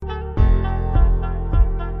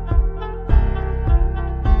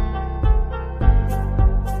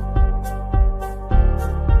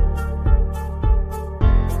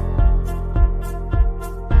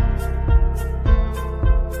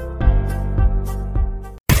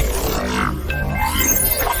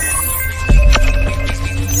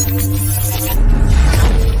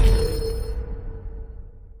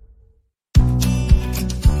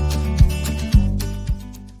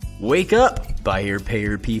Wake up, buyer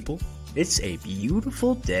payer people. It's a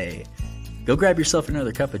beautiful day. Go grab yourself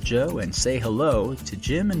another cup of joe and say hello to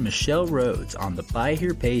Jim and Michelle Rhodes on the Buy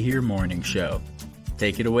Here Pay Here morning show.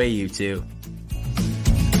 Take it away, you two.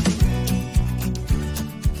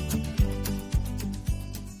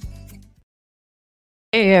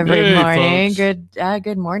 Hey, every morning. Folks.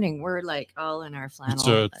 Good morning. We're like all in our flannel.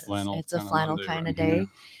 It's a flannel kind of day. Here.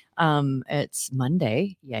 It's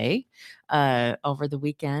Monday. Yay. Over the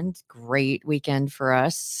weekend, great weekend for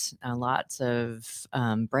us. Lots of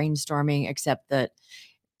brainstorming, except that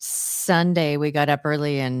Sunday we got up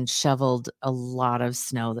early and shoveled a lot of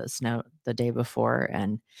snow that snowed the day before.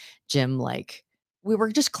 And Jim, we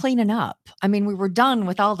were just cleaning up. I mean, we were done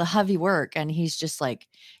with all the heavy work. And he's just like,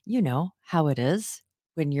 you know how it is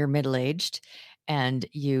when you're middle-aged and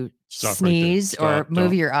you sneeze or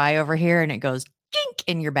move your eye over here and it goes kink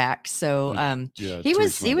in your back. So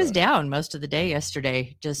he was down most of the day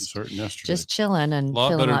yesterday, just chilling and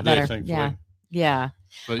feeling a lot better. Thankfully. Yeah.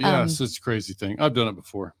 But yeah, it's a crazy thing. I've done it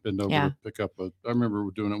before. Been over to pick up I remember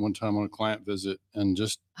doing it one time on a client visit and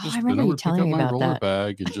just been over to pick up my roller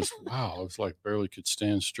bag and just, wow, I was like barely could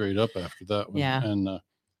stand straight up after that one. Yeah. And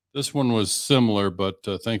this one was similar, but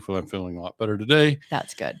thankfully I'm feeling a lot better today.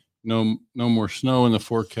 That's good. No more snow in the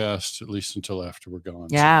forecast, at least until after we're gone.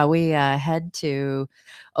 Yeah, we head to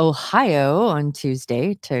Ohio on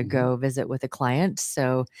Tuesday to go visit with a client.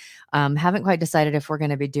 So haven't quite decided if we're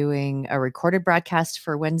going to be doing a recorded broadcast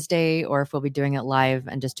for Wednesday or if we'll be doing it live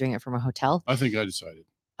and just doing it from a hotel. I think I decided.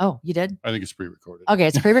 Oh, you did? I think it's pre-recorded. Okay,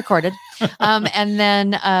 it's pre-recorded. And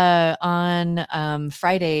then on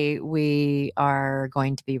Friday, we are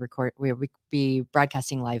going to be we'll be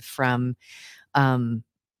broadcasting live from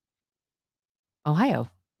Ohio.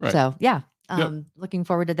 Right. So looking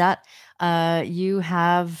forward to that. You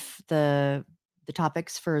have the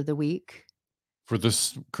topics for the week. For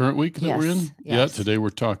this current week that we're in? Yes. Yeah, today we're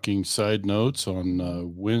talking side notes.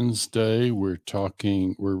 On Wednesday, we're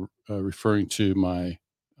referring to my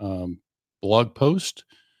blog post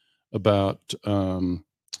about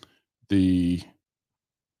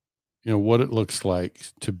what it looks like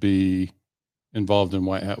to be involved in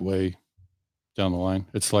White Hat Way down the line.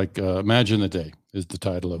 It's like Imagine the Day is the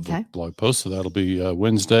title of the blog post. So that'll be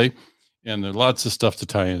Wednesday. And there's lots of stuff to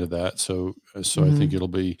tie into that. So I think it'll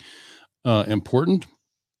be important.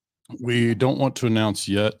 We don't want to announce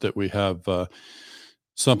yet that we have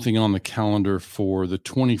something on the calendar for the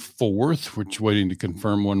 24th, which waiting to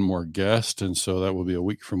confirm one more guest. And so that will be a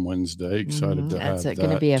week from Wednesday. Excited to have that. It's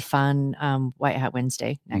going to be a fun White Hat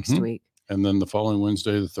Wednesday next week. And then the following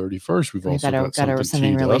Wednesday, the 31st, we've also got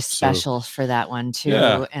something really special for that one too.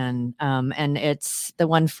 Yeah. And it's the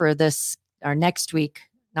one for this or next week,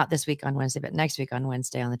 not this week on Wednesday, but next week on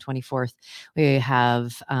Wednesday on the 24th, we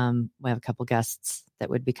have a couple guests that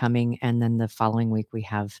would be coming. And then the following week we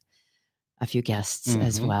have a few guests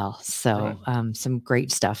as well. So some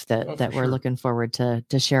great stuff that we're looking forward to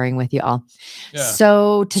sharing with you all. Yeah.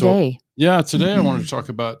 So today. Today I wanted to talk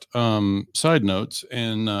about side notes.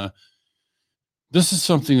 And this is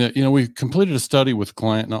something that, we completed a study with a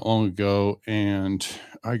client not long ago, and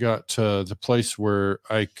I got to the place where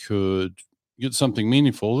I could get something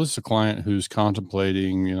meaningful. This is a client who's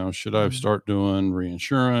contemplating, should I start doing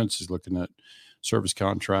reinsurance? He's looking at service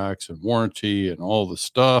contracts and warranty and all the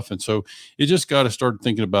stuff. And so it just got to start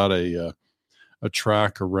thinking about a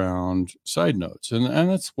track around side notes. And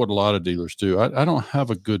that's what a lot of dealers do. I don't have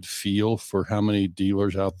a good feel for how many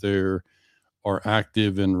dealers out there are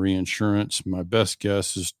active in reinsurance. My best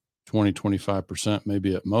guess is 20-25%,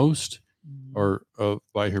 maybe at most, or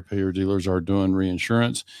Buy Here Pay Here dealers are doing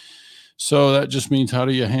reinsurance. So that just means, how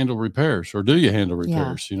do you handle repairs, or do you handle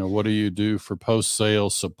repairs? Yeah. What do you do for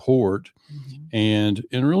post-sale support? And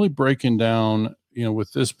really breaking down,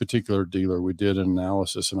 with this particular dealer, we did an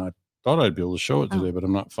analysis, and I thought I'd be able to show it today, but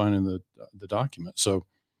I'm not finding the document. So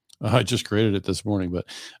I just created it this morning, but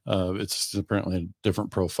it's apparently a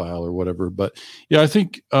different profile or whatever. But yeah, I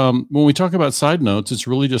think when we talk about side notes, it's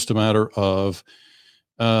really just a matter of,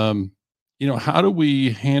 how do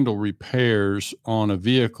we handle repairs on a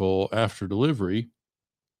vehicle after delivery?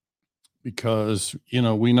 Because,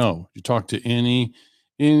 we know you talk to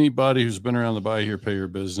anybody who's been around the Buy Here Pay Here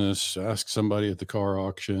business, ask somebody at the car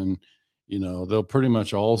auction, they'll pretty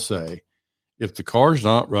much all say, if the car's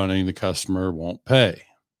not running, the customer won't pay.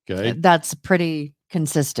 Okay. That's pretty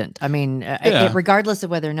consistent. I mean, regardless of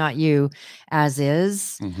whether or not you as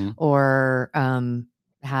is or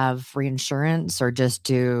have reinsurance or just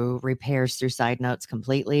do repairs through side notes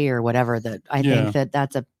completely or whatever, that I think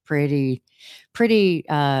that's a pretty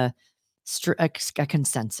a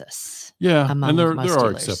consensus. Yeah. Among and there most are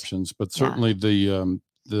dealers. exceptions, but certainly the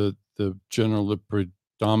the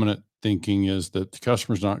predominant thinking is that the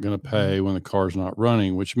customer's not going to pay when the car's not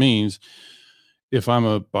running, which means if I'm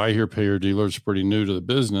a buy here, pay here dealer, it's pretty new to the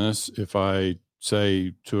business. If I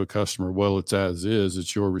say to a customer, well, it's as is,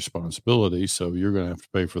 it's your responsibility, so you're going to have to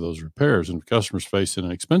pay for those repairs. And if the customer's facing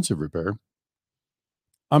an expensive repair,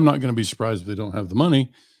 I'm not going to be surprised if they don't have the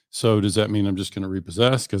money. So does that mean I'm just going to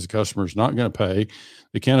repossess because the customer's not going to pay?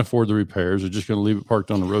 They can't afford the repairs. They're just going to leave it parked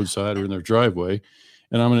on the roadside or in their driveway.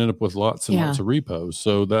 And I'm going to end up with lots and lots of repos.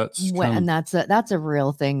 So that's that's a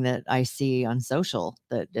real thing that I see on social,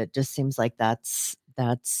 that it just seems like that's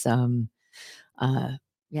something in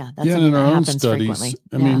that our own happens studies, frequently.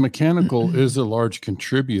 I mean, mechanical is a large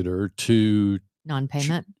contributor to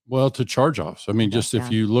non-payment. To charge-offs. I mean,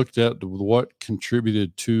 if you looked at what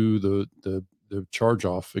contributed to the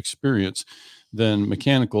charge-off experience, then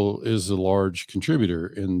mechanical is a large contributor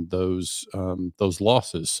in those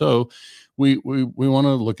losses. So we want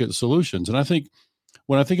to look at solutions. And I think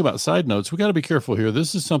when I think about side notes, we got to be careful here.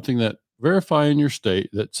 This is something that verify in your state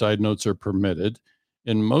that side notes are permitted.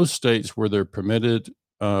 In most states where they're permitted,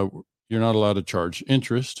 you're not allowed to charge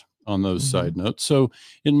interest on those side notes. So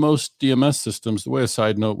in most DMS systems, the way a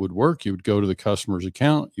side note would work, you would go to the customer's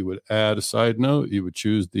account, you would add a side note, you would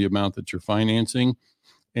choose the amount that you're financing,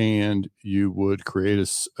 and you would create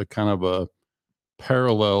a kind of a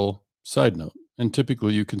parallel side note. And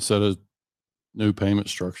typically you can set a new payment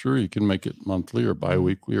structure. You can make it monthly or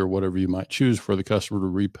biweekly or whatever you might choose for the customer to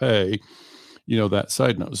repay, that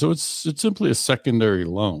side note. So it's simply a secondary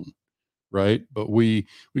loan, right? But we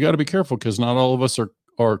got to be careful because not all of us are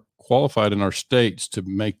qualified in our states to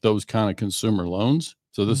make those kind of consumer loans.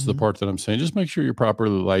 So this is the part that I'm saying, just make sure you're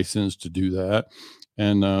properly licensed to do that.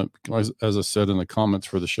 And as I said in the comments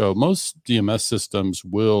for the show, most DMS systems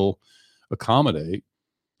will accommodate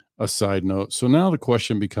a side note. So now the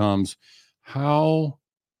question becomes, how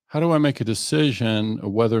do I make a decision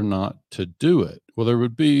of whether or not to do it? Well, there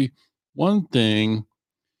would be one thing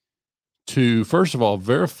to, first of all,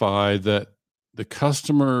 verify that the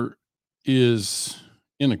customer is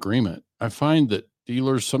in agreement. I find that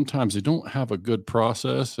dealers, sometimes they don't have a good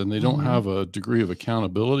process and they don't have a degree of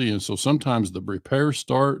accountability. And so sometimes the repairs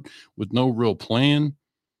start with no real plan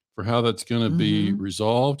for how that's going to be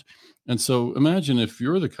resolved. And so imagine if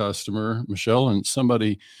you're the customer, Michelle, and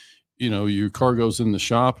somebody, your car goes in the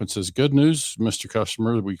shop and says, good news, Mr.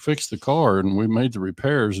 Customer, we fixed the car and we made the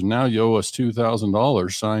repairs and now you owe us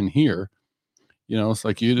 $2,000, sign here. It's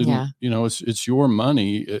like you didn't, it's your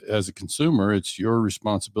money as a consumer. It's your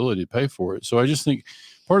responsibility to pay for it. So I just think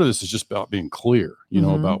part of this is just about being clear,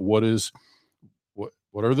 about what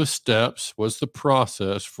are the steps? What's the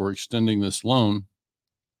process for extending this loan?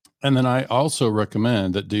 And then I also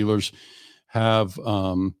recommend that dealers have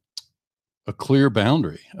a clear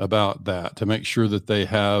boundary about that to make sure that they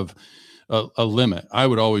have a limit. I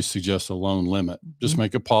would always suggest a loan limit. Just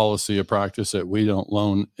make a policy, a practice that we don't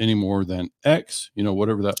loan any more than X,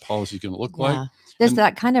 whatever that policy is going to look like.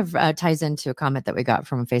 That kind of ties into a comment that we got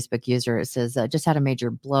from a Facebook user. It says, just had a major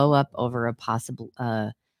blow up over a possibly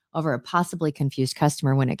confused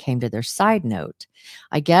customer when it came to their side note.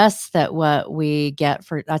 I guess that's what we get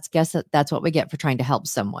for trying to help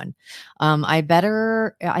someone.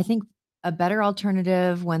 I think a better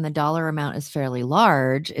alternative when the dollar amount is fairly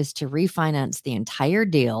large is to refinance the entire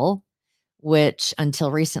deal, which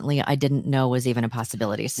until recently I didn't know was even a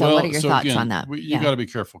possibility. So what are your thoughts on that? You got to be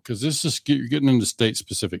careful because you're getting into state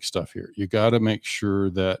specific stuff here. You got to make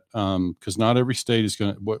sure that, because not every state is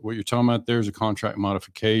going to, what you're talking about there is a contract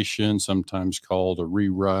modification, sometimes called a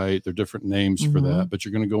rewrite. There are different names for that, but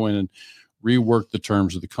you're going to go in and rework the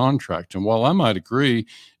terms of the contract. And while I might agree,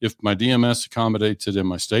 if my DMS accommodates it and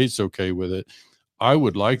my state's okay with it, I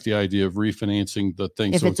would like the idea of refinancing the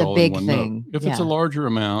thing so it's all in one note. If it's a larger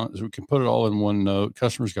amount, we can put it all in one note.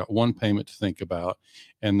 Customers got one payment to think about,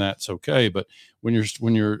 and that's okay. But when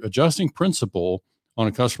you're adjusting principal on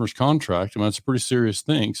a customer's contract, that's a pretty serious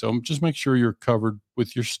thing. So just make sure you're covered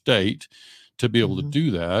with your state to be able to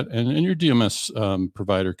do that. And your DMS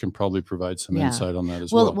provider can probably provide some insight on that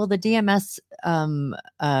as well. Well, the DMS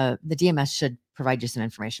should provide you some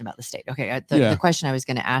information about the state. Okay. The question I was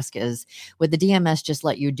going to ask is, would the DMS just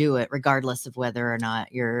let you do it regardless of whether or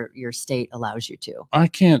not your state allows you to? I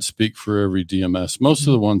can't speak for every DMS. Most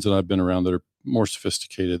of the ones that I've been around that are more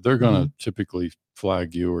sophisticated, they're going to typically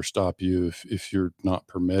flag you or stop you if you're not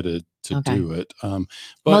permitted to do it.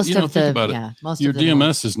 But think about it. Your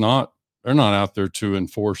DMS is not, they're not out there to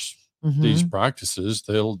enforce these practices.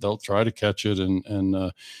 They'll try to catch it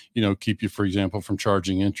and keep you, for example, from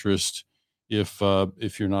charging interest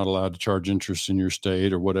if you're not allowed to charge interest in your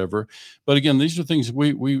state or whatever. But again, these are things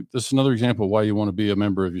this is another example of why you want to be a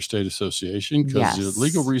member of your state association, because the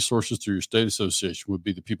legal Yes. resources through your state association would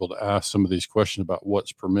be the people to ask some of these questions about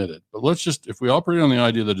what's permitted. But if we operate on the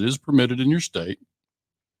idea that it is permitted in your state,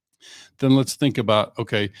 then let's think about,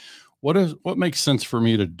 okay, what makes sense for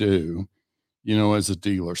me to do, as a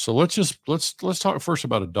dealer. So let's talk first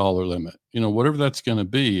about a dollar limit, whatever that's going to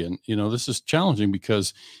be. And, this is challenging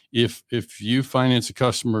because if you finance a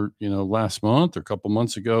customer, last month or a couple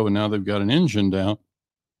months ago, and now they've got an engine down,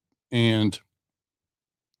 and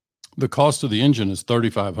the cost of the engine is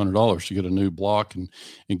 $3,500 to get a new block and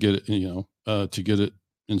get it, to get it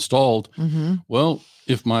installed. Mm-hmm. Well,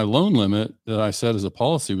 if my loan limit that I set as a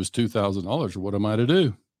policy was $2,000, what am I to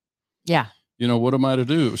do? Yeah. What am I to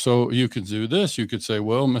do? So you could do this. You could say,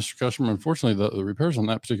 well, Mr. Customer, unfortunately, the repairs on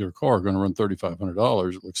that particular car are going to run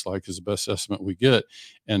 $3,500. It looks like is the best estimate we get.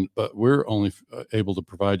 But we're only able to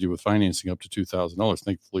provide you with financing up to $2,000.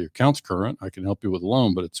 Thankfully, your account's current. I can help you with a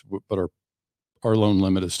loan, but our loan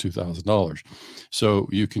limit is $2,000. So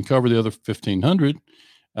you can cover the other $1,500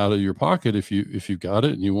 out of your pocket if you've got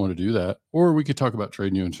it and you want to do that. Or we could talk about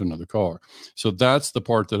trading you into another car. So that's the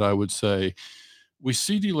part that I would say. We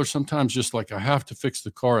see dealers sometimes just like, I have to fix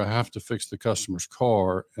the car. I have to fix the customer's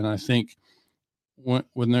car. And I think when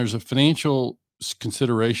there's a financial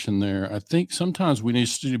consideration there, I think sometimes we need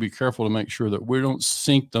to be careful to make sure that we don't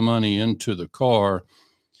sink the money into the car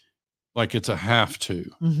like it's a have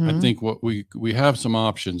to. Mm-hmm. I think we have some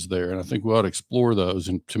options there, and I think we ought to explore those.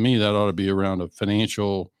 And to me, that ought to be around a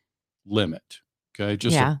financial limit. Okay.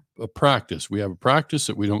 Just a practice. We have a practice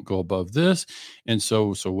that we don't go above this. And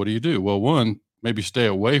so what do you do? Well, one, maybe stay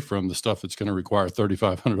away from the stuff that's going to require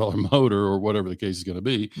 $3,500 motor or whatever the case is going to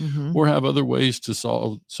be, mm-hmm. or have other ways to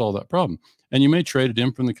solve that problem. And you may trade it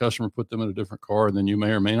in from the customer, put them in a different car, and then you may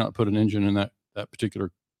or may not put an engine in that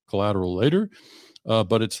particular collateral later.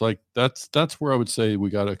 But it's like, that's where I would say we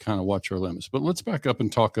got to kind of watch our limits. But let's back up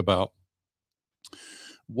and talk about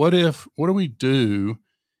what do we do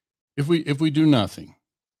if we do nothing?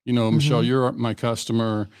 Mm-hmm. Michelle, you're my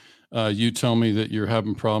customer. You tell me that you're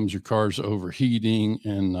having problems, your car's overheating,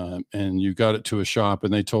 and you got it to a shop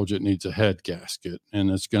and they told you it needs a head gasket and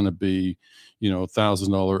it's going to be,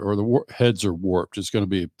 $1,000, or the heads are warped. It's going to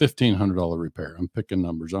be a $1,500 repair. I'm picking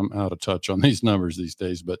numbers. I'm out of touch on these numbers these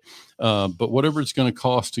days, but whatever it's going to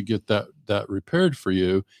cost to get that repaired for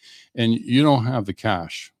you, and you don't have the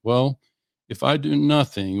cash. Well, if I do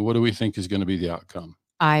nothing, what do we think is going to be the outcome?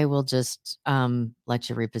 I will just let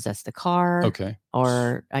you repossess the car. Okay.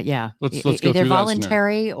 Or let's go either through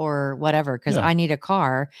voluntary or whatever, because I need a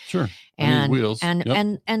car. Sure. And I need wheels.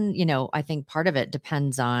 And I think part of it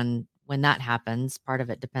depends on when that happens. Part of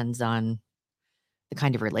it depends on the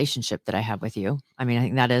kind of relationship that I have with you. I mean, I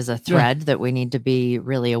think that is a thread that we need to be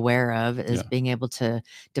really aware of, is being able to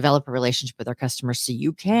develop a relationship with our customers so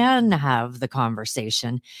you can have the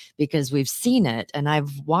conversation, because we've seen it and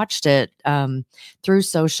I've watched it through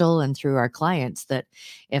social and through our clients, that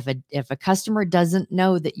if a customer doesn't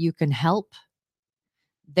know that you can help,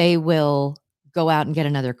 they will go out and get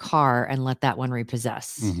another car and let that one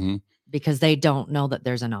repossess, because they don't know that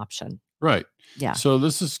there's an option. Right. Yeah. So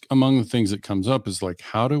this is among the things that comes up, is like,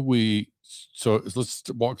 how do we, so let's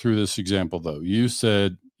walk through this example though. You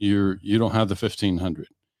said you don't have the 1,500.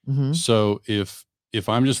 So if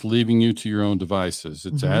I'm just leaving you to your own devices,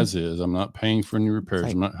 it's as is, I'm not paying for any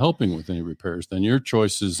repairs, I'm not helping with any repairs, then your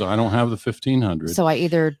choice is, I don't have the 1,500. So I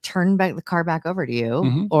either turn the car back over to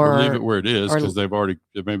you, or leave it where it is, because they've already,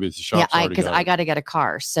 maybe the shop's already got it. I got to get a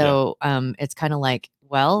car. So it's kind of like,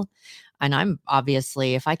 well, and I'm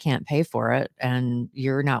obviously, if I can't pay for it and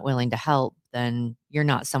you're not willing to help, then you're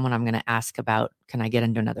not someone I'm going to ask about, can I get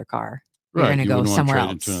into another car? You're going to go somewhere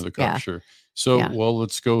else. Into another car, sure. So, well,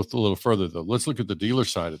 let's go a little further though. Let's look at the dealer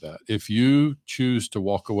side of that. If you choose to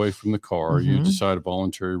walk away from the car, you decide a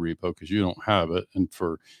voluntary repo because you don't have it, and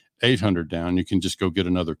for $800 down, you can just go get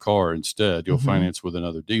another car instead. You'll finance with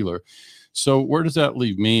another dealer. So where does that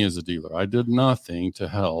leave me as a dealer? I did nothing to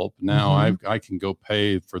help. Now I can go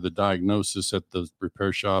pay for the diagnosis at the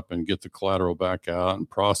repair shop and get the collateral back out and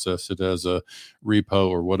process it as a repo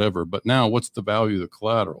or whatever. But now what's the value of the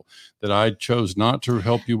collateral that I chose not to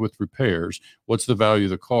help you with repairs? What's the value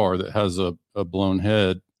of the car that has a blown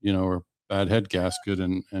head, or bad head gasket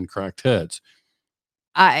and cracked heads?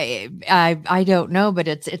 I don't know, but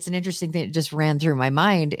it's an interesting thing that just ran through my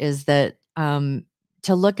mind, is that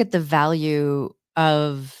to look at the value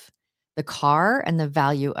of the car and the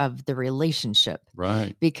value of the relationship.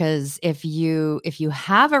 Right. Because if you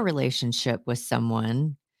have a relationship with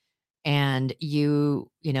someone and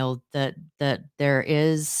that there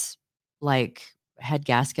is like head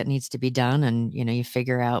gasket needs to be done, and you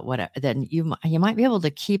figure out what, then you might be able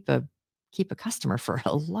to keep a customer for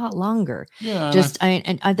a lot longer. Yeah. Just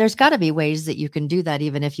there's got to be ways that you can do that,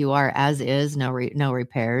 even if you are as is, no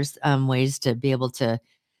repairs, ways to be able to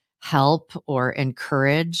help or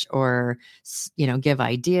encourage or give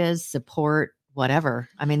ideas, support, whatever.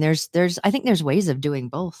 I mean, there's I think there's ways of doing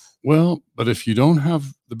both. Well, but if you don't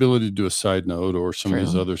have the ability to do a side note or some of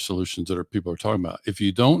these True. other solutions that people are talking about, if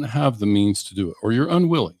you don't have the means to do it, or you're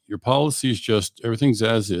unwilling, your policy is just everything's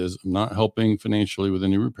as is, I'm not helping financially with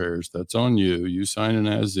any repairs, that's on you, you sign an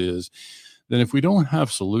as is, then if we don't have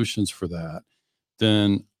solutions for that,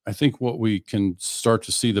 then I think what we can start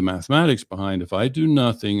to see the mathematics behind, if I do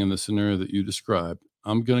nothing in the scenario that you described,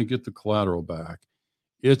 I'm going to get the collateral back.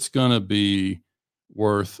 It's going to be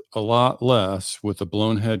worth a lot less with a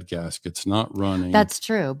blown head gaskets not running. That's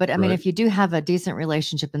true. But I mean, right? if you do have a decent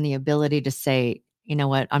relationship and the ability to say, you know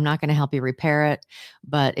what, I'm not going to help you repair it,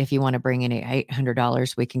 but if you want to bring in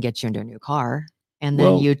 $800, we can get you into a new car. And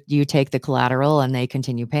then you take the collateral and they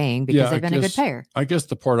continue paying because they've been a good payer. I guess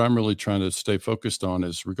the part I'm really trying to stay focused on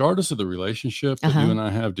is, regardless of the relationship that you and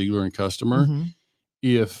I have, dealer and customer,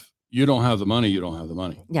 if you don't have the money, you don't have the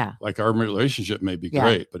money. Yeah. Like our relationship may be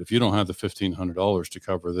great, but if you don't have the $1,500 to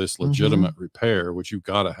cover this legitimate repair, which you've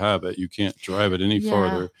got to have it, you can't drive it any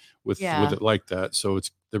farther with it like that. So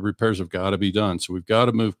the repairs have got to be done. So we've got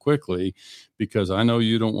to move quickly, because I know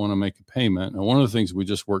you don't want to make a payment. And one of the things we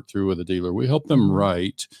just worked through with a dealer, we help them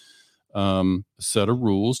write a set of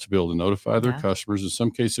rules to be able to notify their customers. In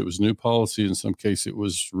some case, it was new policy. In some case, it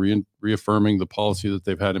was reaffirming the policy that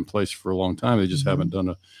they've had in place for a long time. They just haven't done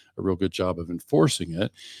a real good job of enforcing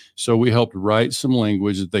it. So we helped write some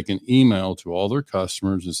language that they can email to all their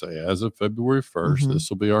customers and say, as of February 1st, this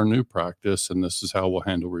will be our new practice, and this is how we'll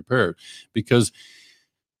handle repair. Because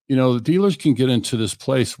the dealers can get into this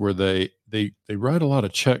place where they write a lot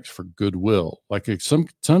of checks for goodwill. Like some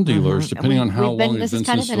dealers, depending on how long this has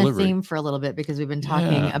kind of been a theme for a little bit, because we've been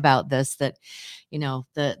talking about this, that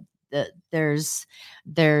there's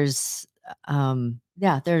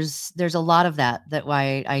a lot of that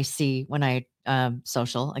why I see when I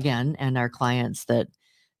social again and our clients that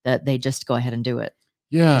they just go ahead and do it.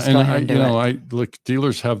 Yeah. And look,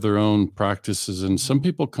 dealers have their own practices, and some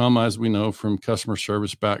people come, as we know, from customer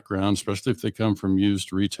service background, especially if they come from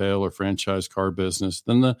used retail or franchise car business.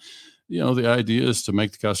 Then the idea is to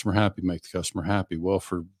make the customer happy. Well,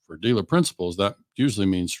 for dealer principals, that usually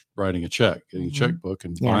means writing a check, getting a checkbook,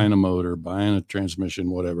 and buying a motor, buying a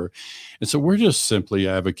transmission, whatever. And so we're just simply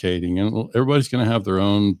advocating, and everybody's going to have their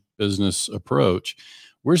own business approach.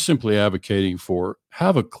 We're simply advocating for,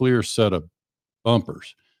 have a clear set of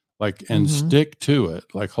bumpers, and stick to it,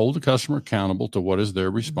 hold the customer accountable to what is their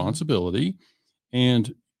responsibility,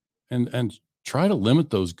 and try to limit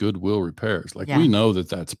those goodwill repairs. We know that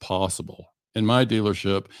that's possible. In my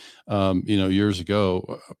dealership, years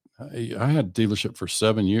ago, I had a dealership for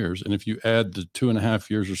 7 years. And if you add the 2.5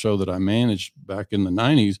 years or so that I managed back in the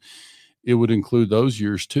 90s, it would include those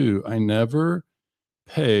years too. I never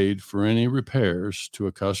paid for any repairs to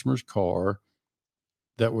a customer's car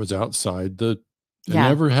that was outside I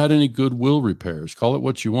never had any goodwill repairs. Call it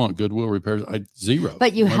what you want. Goodwill repairs. Zero.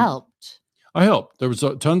 But you helped. I helped. There was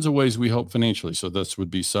tons of ways we helped financially. So this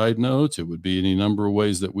would be side notes. It would be any number of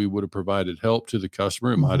ways that we would have provided help to the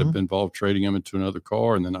customer. It might have involved trading them into another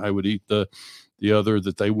car, and then I would eat the other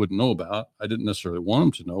that they wouldn't know about. I didn't necessarily want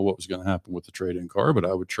them to know what was going to happen with the trade-in car, but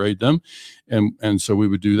I would trade them. And so we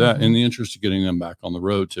would do that in the interest of getting them back on the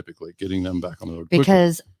road, typically getting them back on the road quickly.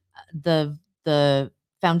 Because the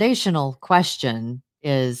foundational question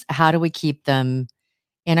is, how do we keep them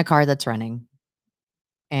in a car that's running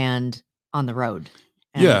and on the road?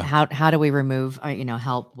 And how do we remove,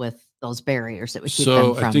 help with those barriers that we keep them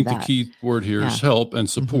from that? So I think the key word here is help and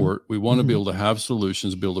support. We want to be able to have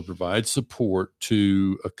solutions, be able to provide support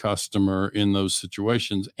to a customer in those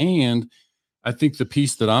situations. And I think the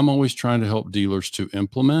piece that I'm always trying to help dealers to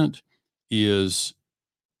implement is,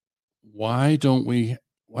 why don't we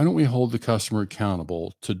hold the customer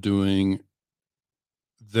accountable to doing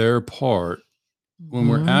their part when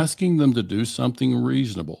we're asking them to do something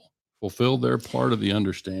reasonable, fulfill their part of the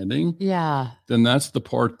understanding? Then that's the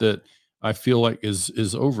part that I feel like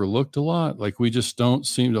is overlooked a lot. We just don't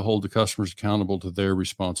seem to hold the customers accountable to their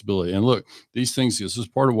responsibility. And look, these things, this is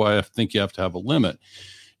part of why I think you have to have a limit.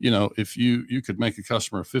 If you could make a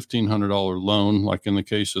customer a $1,500 loan, like in the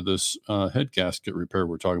case of this head gasket repair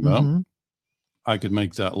we're talking about, I could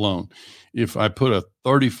make that loan. If I put a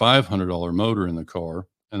 $3,500 motor in the car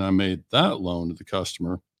and I made that loan to the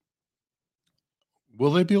customer,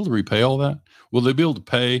 will they be able to repay all that? Will they be able to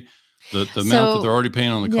pay The amount that they're already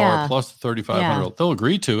paying on the car plus the $3,500, they'll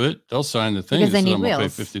agree to it. They'll sign the thing because that they says need I'm going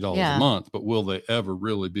to pay wheels. $50 a month, but will they ever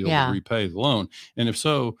really be able to repay the loan? And if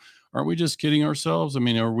so, aren't we just kidding ourselves? I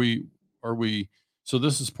mean, are we, so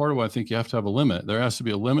this is part of why I think you have to have a limit. There has to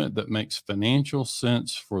be a limit that makes financial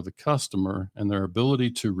sense for the customer and their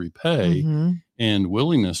ability to repay and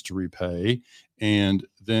willingness to repay. And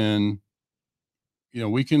then,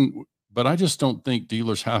 we can, but I just don't think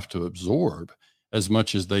dealers have to absorb as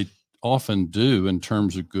much as they often do in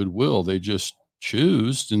terms of goodwill. They just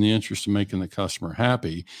choose in the interest of making the customer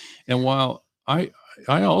happy. And while I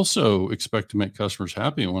also expect to make customers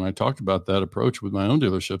happy, and when I talked about that approach with my own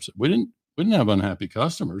dealerships, we didn't have unhappy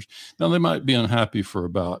customers. Now they might be unhappy for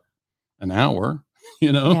about an hour,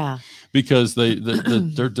 because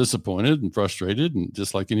they're disappointed and frustrated, and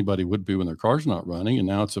just like anybody would be when their car's not running, and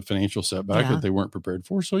now it's a financial setback that they weren't prepared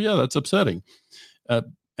for. So that's upsetting.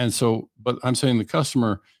 And so, but I'm saying the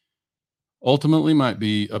customer ultimately might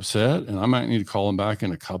be upset, and I might need to call them back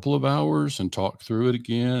in a couple of hours and talk through it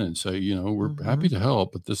again and say, we're happy to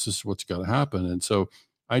help, but this is what's got to happen. And so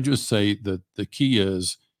I just say that the key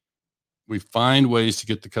is we find ways to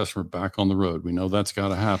get the customer back on the road. We know that's got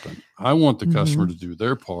to happen. I want the customer to do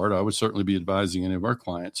their part. I would certainly be advising any of our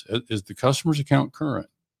clients. Is the customer's account current?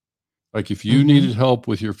 Like if you needed help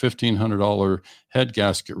with your $1,500 head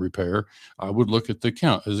gasket repair, I would look at the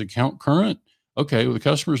account. Is the account current? Okay, well, the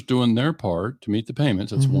customer's doing their part to meet the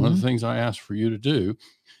payments. That's one of the things I asked for you to do.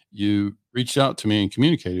 You reached out to me and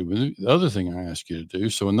communicated with me. The other thing I asked you to do.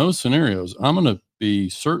 So in those scenarios, I'm going to be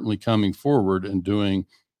certainly coming forward and doing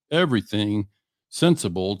everything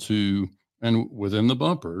sensible and within the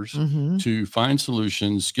bumpers to find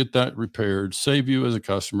solutions, get that repaired, save you as a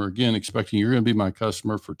customer, again, expecting you're going to be my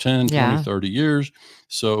customer for 10, 20, 30 years.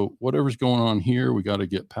 So whatever's going on here, we got to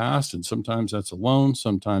get past. And sometimes that's a loan.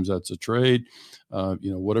 Sometimes that's a trade,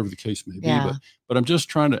 whatever the case may be. But I'm just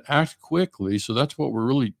trying to act quickly. So that's what we're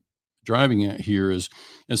really driving at here is.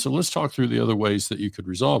 And so let's talk through the other ways that you could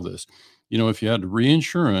resolve this. If you had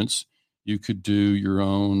reinsurance, you could do your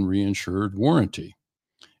own reinsured warranty.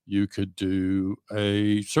 You could do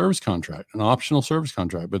a service contract, an optional service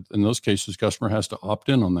contract. But in those cases, customer has to opt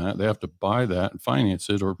in on that. They have to buy that and finance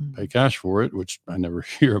it or pay cash for it, which I never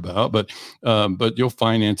hear about. But you'll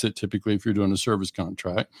finance it typically if you're doing a service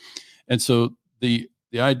contract. And so the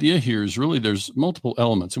idea here is really there's multiple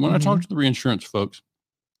elements. And when I talk to the reinsurance folks,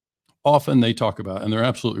 often they talk about, and they're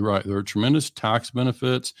absolutely right, there are tremendous tax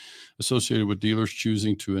benefits associated with dealers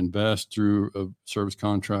choosing to invest through a service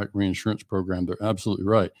contract reinsurance program. They're absolutely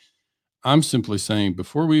right. I'm simply saying,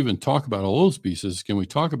 before we even talk about all those pieces, can we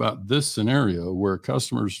talk about this scenario where a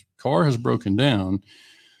customer's car has broken down,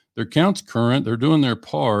 their account's current, they're doing their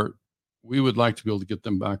part. We would like to be able to get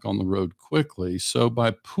them back on the road quickly. So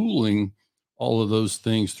by pooling all of those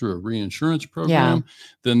things through a reinsurance program,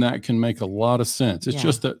 then that can make a lot of sense. It's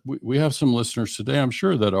just that we have some listeners today, I'm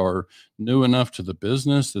sure, that are new enough to the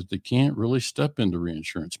business that they can't really step into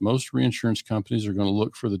reinsurance. Most reinsurance companies are going to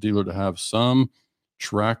look for the dealer to have some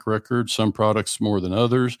track record, some products more than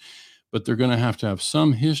others, but they're going to have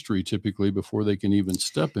some history typically before they can even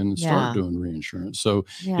step in and start doing reinsurance. So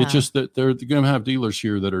it's just that they're going to have dealers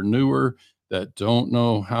here that are newer, that don't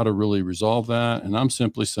know how to really resolve that. And I'm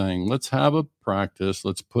simply saying, let's have a practice.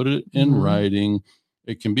 Let's put it in writing.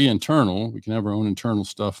 It can be internal. We can have our own internal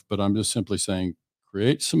stuff, but I'm just simply saying,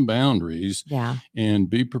 create some boundaries and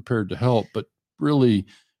be prepared to help, but really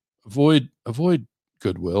avoid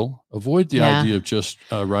goodwill, avoid the idea of just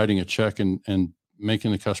writing a check and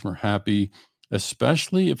making the customer happy,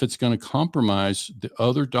 especially if it's going to compromise the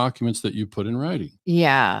other documents that you put in writing.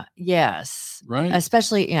 Yes. Right.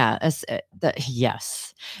 Especially, yes.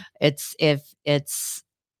 It's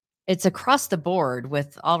across the board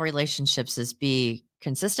with all relationships is be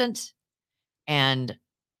consistent and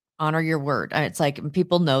honor your word. It's like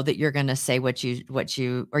people know that you're going to say what you,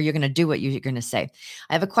 or you're going to do what you're going to say.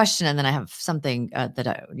 I have a question, and then I have something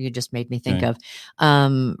that you just made me think of.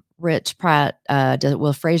 Rich Pratt,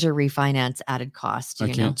 will Fraser refinance added cost?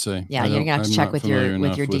 I can't say. Yeah, you're gonna have to check with your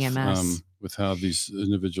DMS. With how these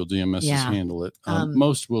individual DMSs handle it.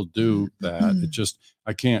 Most will do that. It just,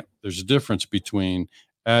 I can't. There's a difference between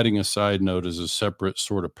adding a side note as a separate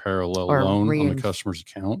sort of parallel loan on the customer's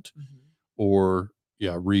account, or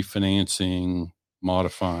refinancing,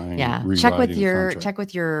 modifying, check with your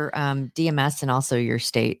DMS and also your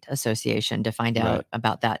state association to find out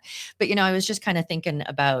about that. But I was just kind of thinking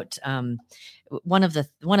about one of the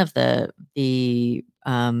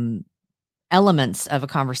elements of a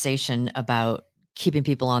conversation about keeping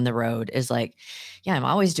people on the road is like, yeah, I'm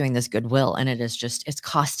always doing this goodwill, and it's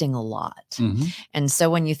costing a lot. Mm-hmm. And so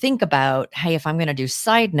when you think about, hey, if I'm going to do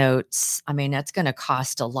side notes, I mean, that's going to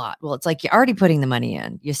cost a lot. Well, it's like you're already putting the money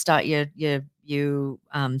in. You stop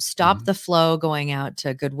Mm-hmm. the flow going out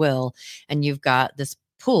to goodwill, and you've got this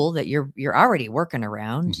pool that you're already working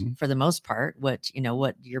around Mm-hmm. for the most part, what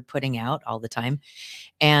you're putting out all the time.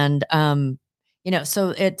 And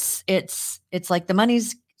so it's like the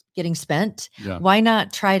money's getting spent. Yeah. Why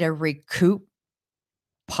not try to recoup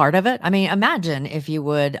part of it? I mean, imagine if you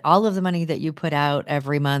would, all of the money that you put out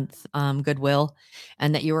every month, goodwill,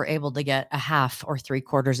 and that you were able to get a half or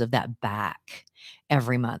 3/4 of that back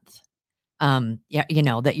every month.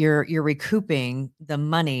 That you're recouping the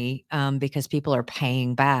money, because people are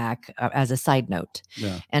paying back, as a side note.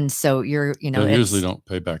 Yeah. And so They usually don't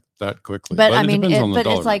pay back that quickly, but I it mean, depends on the but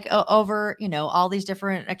dollar it's like over, all these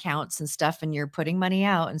different accounts and stuff, and you're putting money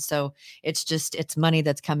out. And so it's money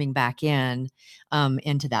that's coming back in,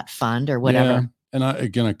 into that fund or whatever. Yeah. And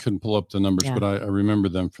I couldn't pull up the numbers, Yeah. but I remember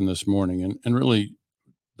them from this morning. And really,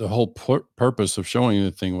 the whole purpose of showing you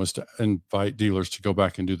the thing was to invite dealers to go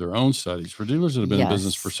back and do their own studies. For dealers that have been in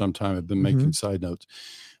business for Yes. some time, have been Mhm. making side notes.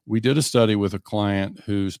 We did a study with a client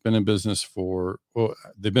who's been in business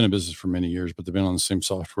they've been in business for many years, but they've been on the same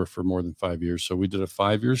software for more than 5 years. So we did a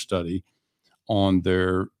 5-year study on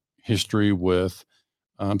their history with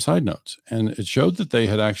side notes. And it showed that they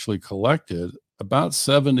had actually collected about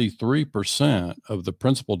 73% of the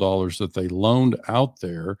principal dollars that they loaned out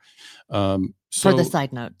there. For the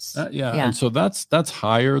side notes. Yeah. Yeah. And so that's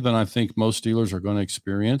higher than I think most dealers are going to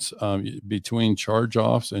experience, between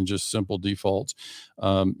charge-offs and just simple defaults.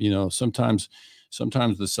 Sometimes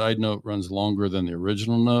the side note runs longer than the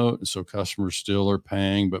original note. And so customers still are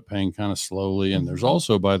paying, but paying kind of slowly. And there's Mhm.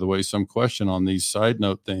 also, by the way, some question on these side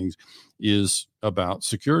note things is about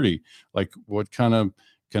security. Like, what kind of,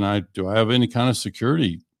 do I have any kind of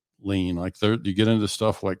security lien? Like, you get into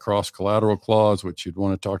stuff like cross collateral clause, which you'd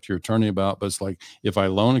want to talk to your attorney about. But it's like, if I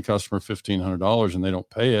loan a customer $1,500 and they don't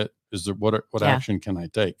pay it, is there what Yeah. action can I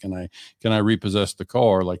take? Can I repossess the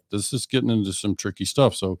car? Like, this is getting into some tricky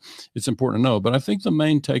stuff. So it's important to know. But I think the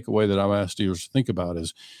main takeaway that I've asked dealers to think about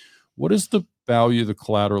is, what is the value of the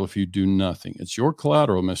collateral if you do nothing? It's your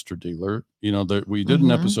collateral, Mr. Dealer. We did an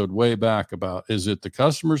Mhm. episode way back about, is it the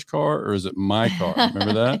customer's car or is it my car?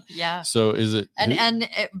 Remember that? Yeah. So is it? And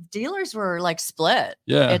dealers were like split.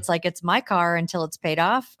 Yeah. It's like, it's my car until it's paid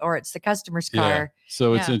off, or it's the customer's Yeah. car.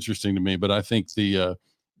 So it's Yeah. interesting to me, but I think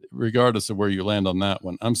regardless of where you land on that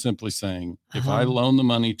one, I'm simply saying, if I loan the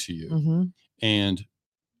money to you, Mhm. and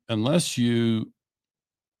unless you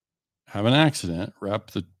have an accident,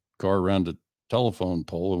 wrap the car around a telephone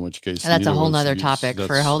pole, in which case That's a neither whole was nother used. topic for a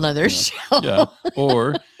That's, whole nother show. yeah.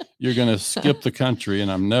 Or you're going to skip the country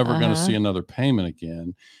and I'm never going to see Uh-huh. another payment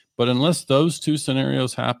again. But unless those two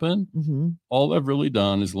scenarios happen, Mhm. all I've really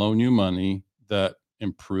done is loan you money that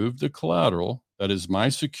improved the collateral. That is my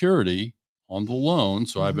security on the loan.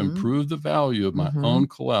 So I've Mhm. improved the value of my Mhm. own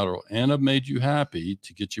collateral, and I've made you happy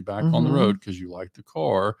to get you back on the Mhm. road because you like the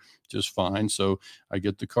car just fine. So I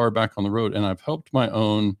get the car back on the road, and I've helped my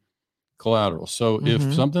own collateral. So if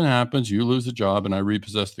Mhm. something happens, you lose a job and I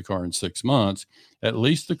repossess the car in 6 months, at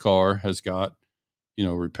least the car has got,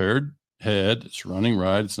 repaired head, it's running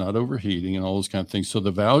right, it's not overheating and all those kind of things. So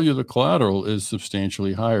the value of the collateral is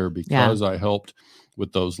substantially higher because I helped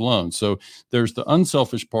with those loans. So there's the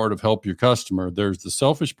unselfish part of help your customer. There's the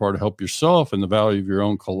selfish part of help yourself and the value of your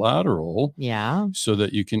own collateral. Yeah. So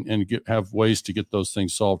that you can have ways to get those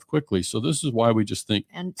things solved quickly. So this is why we just think,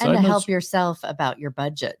 and to help yourself about your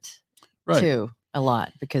budget, right, too, a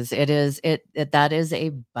lot, because that is a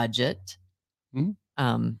budget.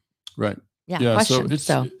 Mhm. Right. Yeah. Question.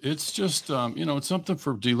 So it's just, it's something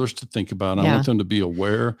for dealers to think about. I Yeah. want them to be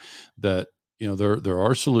aware that, there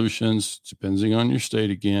are solutions depending on your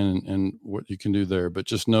state again and what you can do there. But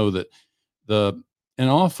just know that and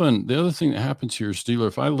often the other thing that happens here is, dealer,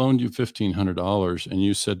 if I loaned you $1,500 and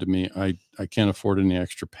you said to me, I can't afford any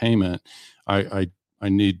extra payment, I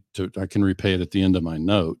can repay it at the end of my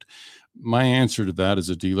note. My answer to that as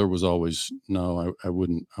a dealer was always, no, I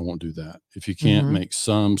won't do that. If you can't Mhm. make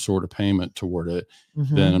some sort of payment toward it, Mhm.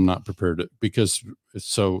 then I'm not prepared to, because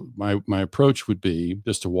so my approach would be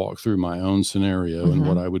just to walk through my own scenario. And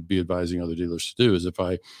what Mhm. I would be advising other dealers to do is, if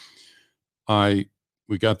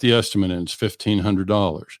we got the estimate and it's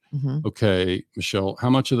 $1,500. Mhm. Okay, Michelle, how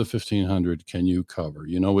much of the 1,500 can you cover?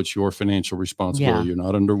 It's your financial responsibility. Yeah. You're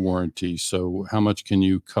not under warranty. So how much can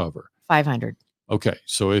you cover? 500. Okay.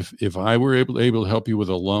 So if I were able to help you with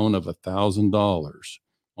a loan of $1,000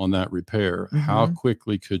 on that repair, how Mhm.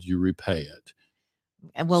 quickly could you repay it?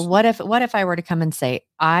 Well, what if I were to come and say,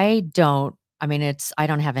 I don't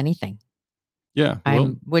have anything. Yeah.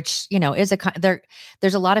 Well, Which, is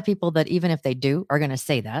there's a lot of people that even if they do are going to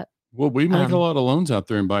say that. well, we make a lot of loans out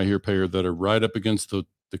there in Buy Here, Pay Here that are right up against the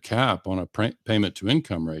cap on a payment to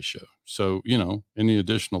income ratio. So, any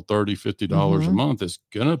additional $30, $50 a month is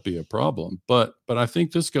going to be a problem. But I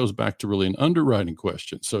think this goes back to really an underwriting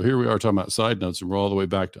question. So here we are talking about side notes, and we're all the way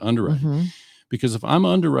back to underwriting. Because if I'm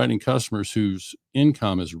underwriting customers whose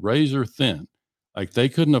income is razor thin, like they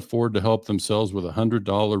couldn't afford to help themselves with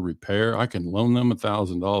 $100 repair, I can loan them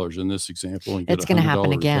 $1,000 in this example and get it's going to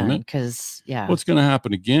happen $100 again repayment. because What's going to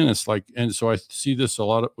happen again is and so I see this a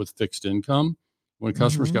lot with fixed income. When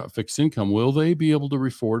customers got fixed income, will they be able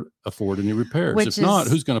to afford any repairs? If not,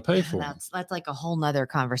 who's going to pay for them? That's like a whole nother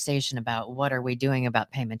conversation about what are we doing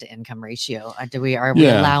about payment to income ratio? Are we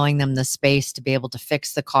allowing them the space to be able to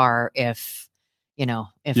fix the car if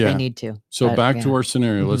they need to? So back to our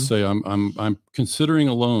scenario. Let's say I'm considering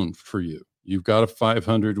a loan for you. You've got a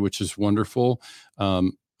 500, which is wonderful.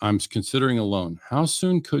 I'm considering a loan. How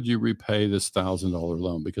soon could you repay this $1,000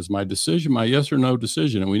 loan? Because my yes or no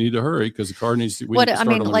decision, and we need to hurry because the car needs to. What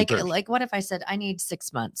if I said I need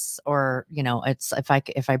 6 months, or it's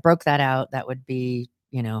if I broke that out, that would be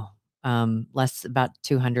less about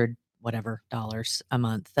 $200 whatever dollars a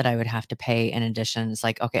month that I would have to pay in addition. It's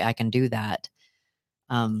like, okay, I can do that.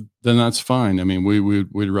 Then that's fine. I mean,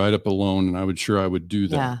 we'd write up a loan, and I would do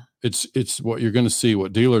that. Yeah. It's what you're going to see.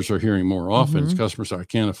 What dealers are hearing more often is customers say, I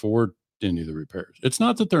can't afford any of the repairs. It's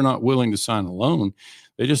not that they're not willing to sign a loan;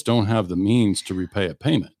 they just don't have the means to repay a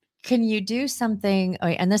payment. Can you do something?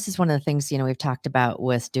 And this is one of the things we've talked about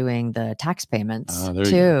with doing the tax payments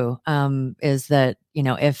too. Is that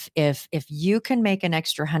if you can make an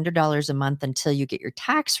extra $100 a month until you get your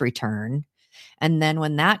tax return. And then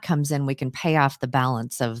when that comes in, we can pay off the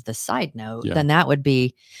balance of the side note. Yeah. Then that would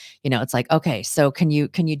be, it's like, okay, so can you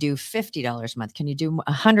do $50 a month? Can you do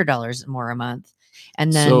 $100 more a month?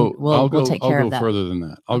 And then we'll take care of that. I'll go further than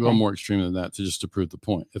that. I'll go more extreme than that to prove the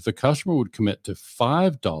point. If the customer would commit to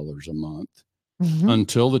 $5 a month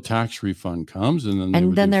until the tax refund comes, and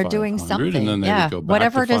then they're doing something, and then they would go back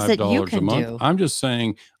whatever to $5 it is that you can a month. do. I'm just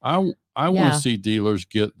saying, I want to see dealers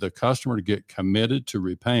get the customer to get committed to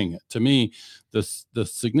repaying it. To me, the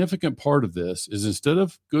significant part of this is instead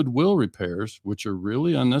of goodwill repairs, which are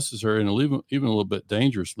really unnecessary and even a little bit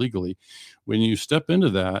dangerous legally, when you step into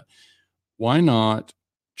that, why not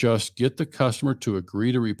just get the customer to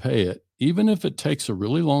agree to repay it, even if it takes a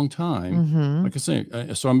really long time? Like I say,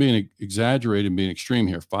 so I'm being exaggerated, being extreme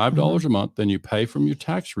here. $5 a month, then you pay from your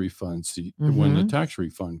tax refund when the tax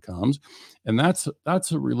refund comes, and that's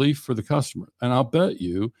a relief for the customer. And I'll bet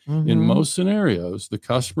you, in most scenarios, the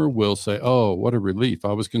customer will say, "Oh, what a relief!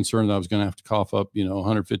 I was concerned that I was going to have to cough up,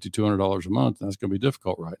 $150, $200 a month, and that's going to be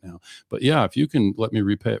difficult right now. But yeah, if you can let me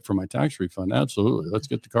repay it for my tax refund, absolutely. Let's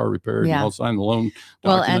get the car repaired, and I'll sign the loan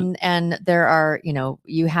document." Well, and there are,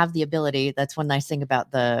 you have the ability. That's one nice thing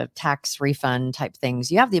about the tax refund type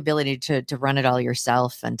things. You have the ability to run it all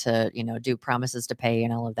yourself and to, do promises to pay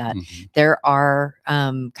and all of that. There are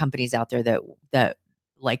companies out there that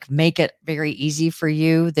like make it very easy for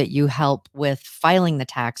you, that you help with filing the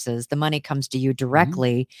taxes. The money comes to you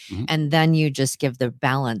directly, and then you just give the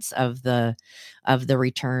balance of the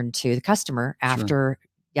return to the customer after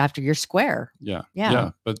you're square. Yeah.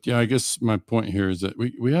 But I guess my point here is that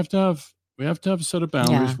we have to have a set of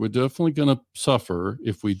boundaries. Yeah. We're definitely going to suffer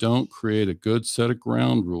if we don't create a good set of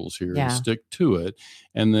ground rules here and stick to it.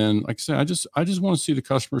 And then, like I say, I just want to see the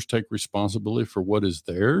customers take responsibility for what is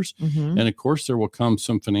theirs. And of course, there will come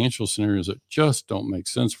some financial scenarios that just don't make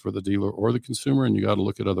sense for the dealer or the consumer, and you got to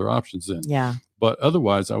look at other options then. Yeah. But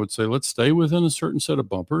otherwise, I would say let's stay within a certain set of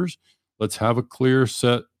bumpers. Let's have a clear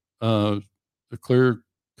set,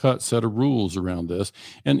 cut set of rules around this.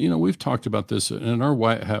 And, we've talked about this in our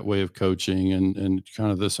white hat way of coaching and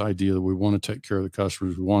kind of this idea that we want to take care of the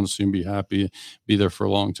customers. We want to see them be happy, be there for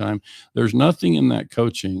a long time. There's nothing in that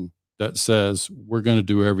coaching that says we're going to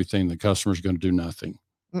do everything. The customer's going to do nothing.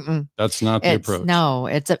 That's not the approach. No,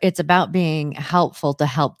 it's about being helpful to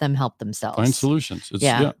help them help themselves. Find solutions.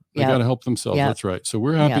 They got to help themselves. That's right. So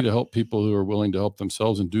we're happy to help people who are willing to help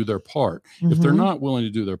themselves and do their part. If they're not willing to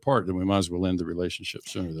do their part, then we might as well end the relationship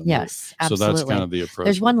sooner than later. Absolutely. So that's kind of the approach.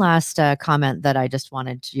 There's one last comment that I just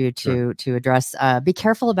wanted you to address. Be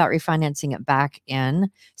careful about refinancing it back in.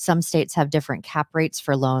 Some states have different cap rates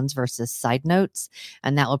for loans versus side notes,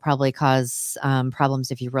 and that will probably cause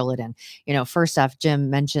problems if you roll it in. First off, Jim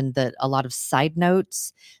mentioned that a lot of side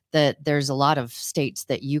notes, that there's a lot of states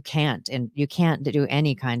that you can't do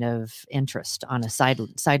any kind of interest on a side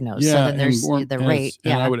note. Yeah, So then there's the rate.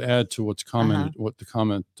 And I would add to what's commented, what the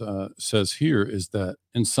comment says here is that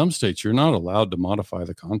in some states you're not allowed to modify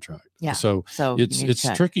the contract. Yeah. So you need to it's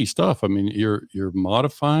check. tricky stuff. I mean, you're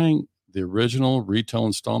modifying the original retail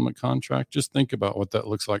installment contract. Just think about what that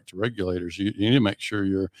looks like to regulators. You need to make sure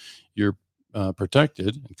you're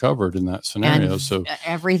protected and covered in that scenario. And so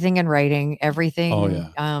everything in writing, everything. Oh yeah.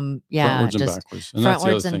 Frontwards and backwards. And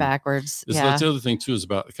frontwards and backwards. That's the other thing too, is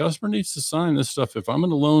about the customer needs to sign this stuff. If I'm going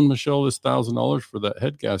to loan Michelle this $1,000 for that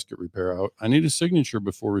head gasket repair, I need a signature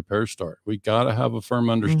before repairs start. We got to have a firm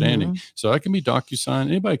understanding. So that can be DocuSign.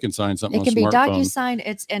 Anybody can sign something. It can be DocuSign.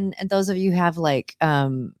 It's and those of you who have like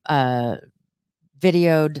videoed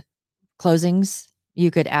closings,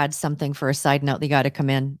 you could add something for a side note. You got to come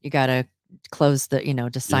in. You got to close the,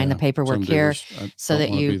 to sign the paperwork here so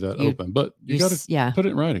that you open, but you got to put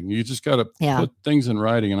it in writing. You just got to put things in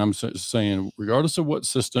writing. And I'm saying, regardless of what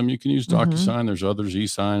system, you can use DocuSign. There's others,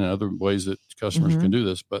 e-sign and other ways that customers can do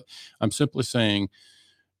this. But I'm simply saying,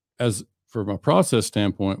 as from a process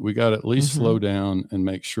standpoint, we got to at least slow down and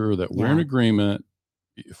make sure that we're in agreement.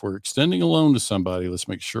 If we're extending a loan to somebody, let's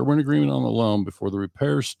make sure we're in agreement on the loan before the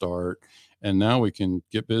repairs start. And now we can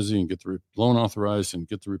get busy and get the loan authorized and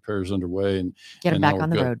get the repairs underway and get them back on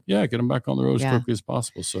the road. Yeah, get them back on the road as quickly as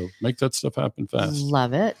possible. So make that stuff happen fast.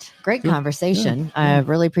 Love it. Great conversation. I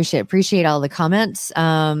really appreciate all the comments.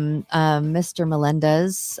 Mr.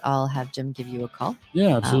 Melendez, I'll have Jim give you a call.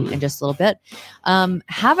 Yeah, absolutely. In just a little bit.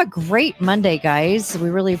 Have a great Monday, guys. We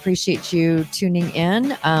really appreciate you tuning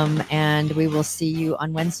in. And we will see you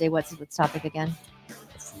on Wednesday. What's the topic again?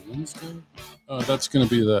 Wednesday? That's going to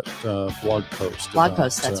be that blog post.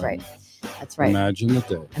 That's right. That's right. Imagine the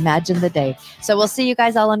day. Imagine the day. So we'll see you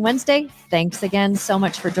guys all on Wednesday. Thanks again so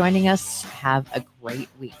much for joining us. Have a great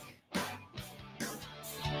week.